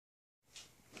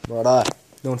Righto.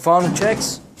 Doing final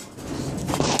checks.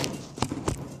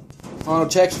 Final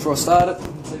checks before I start it.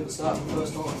 Let's see if it starts the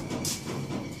first time.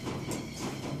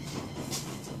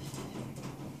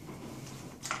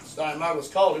 Stone motor's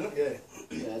cold, isn't it?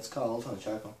 Yeah, it's cold. I'll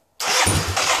choke on.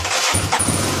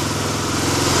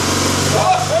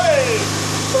 Oh, hey!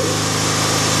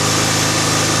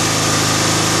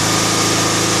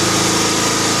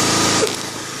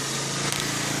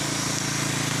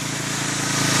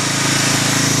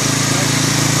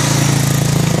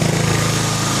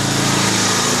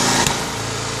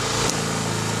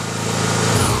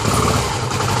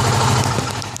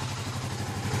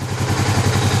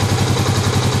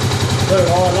 Dude, I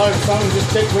know someone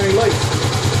just checked where he leaks.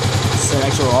 So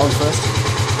make sure oil first.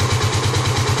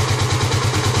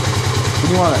 Can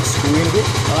you want that screw in a bit?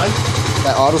 Hello?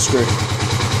 That idle screw.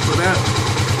 What about?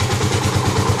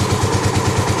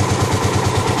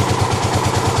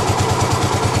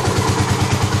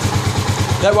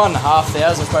 That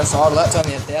 1,500 is supposed to idle. That's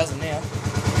only 1,000 now.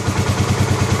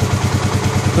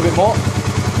 A little bit more.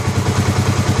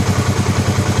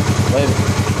 Leave it.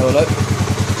 Have a look.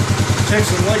 Check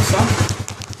some leaks, son.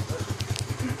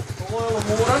 Oil and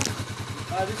water.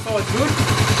 This side's good.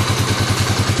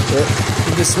 Yeah.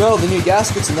 You can smell the new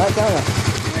gaskets and that, can't you?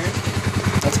 Yeah.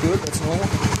 That's good. That's normal.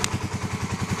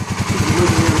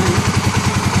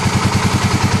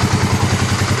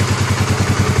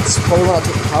 It's probably when I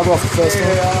took the cover off the first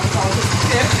time.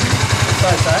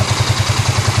 So.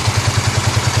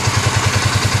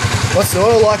 What's the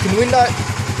oil like in the window?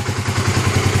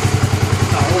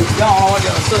 Oh, it's going. I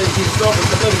gotta see if you stop it,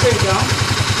 but let me keep it going.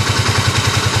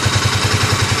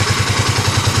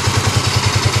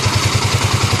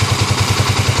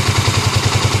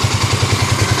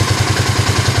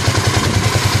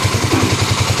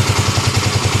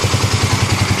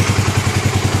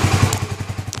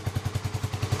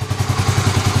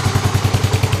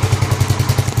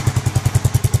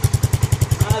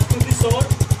 It's good this side.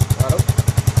 Righto.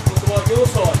 What's it like your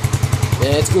side?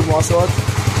 Yeah, it's good my side.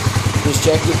 Just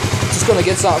checked it. Just gonna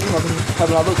get something. I can have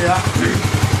another look. Yeah.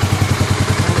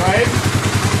 Right.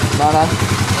 No.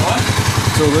 Right.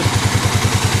 It's all good.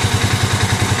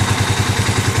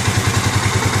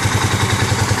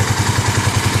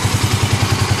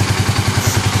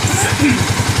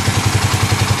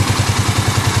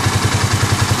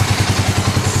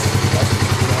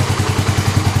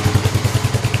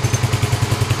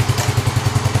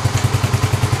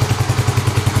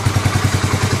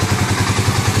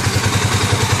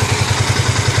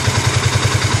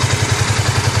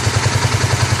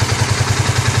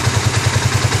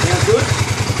 Good.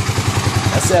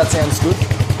 That sounds good.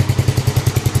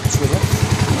 Excuse me.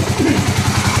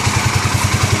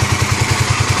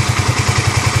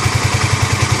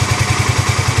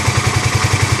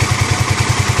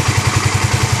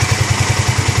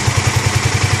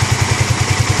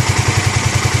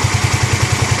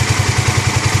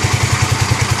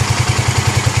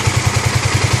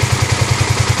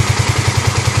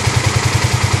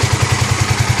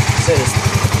 See this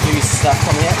new stuff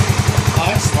coming out.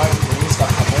 Smoke and new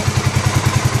stuff coming out.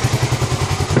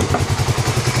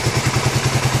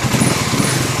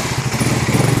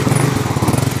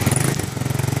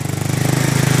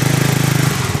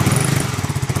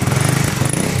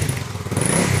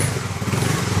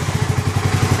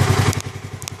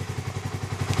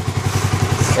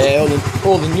 Yeah,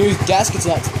 all the new gaskets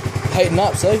and that's heating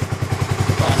up, see?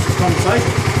 That's just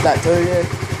conversation. That too, yeah.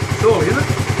 Sure, isn't it?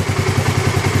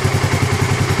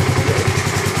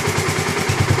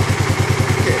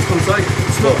 Yeah, it's conversation.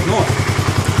 It smells nice.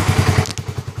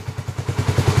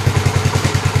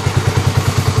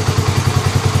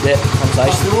 Yeah,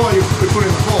 conversation. The oil you put in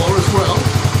the hole as well.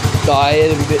 Oh, yeah, a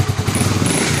little bit.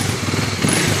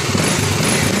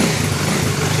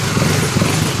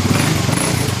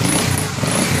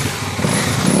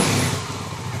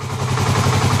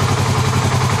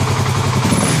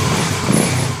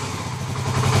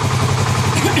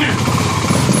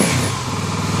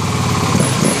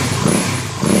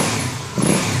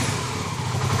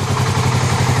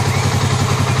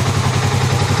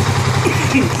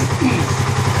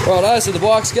 Righto, so the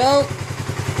bike's going.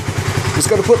 Just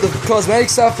got to put the cosmetic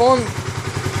stuff on,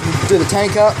 do the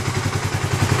tank up.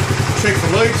 Check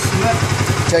for leaks and that.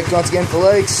 Check once again for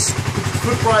leaks.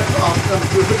 Foot brake on the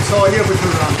foot side here with the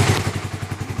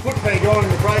foot peg on in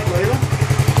the brake lever.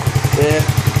 Yeah,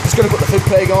 just going to put the foot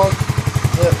peg on.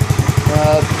 Yep.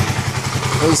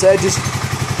 As I said, just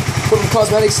put the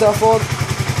cosmetic stuff on,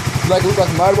 make it look like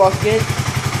a motorbike again,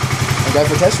 and go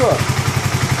for a test ride.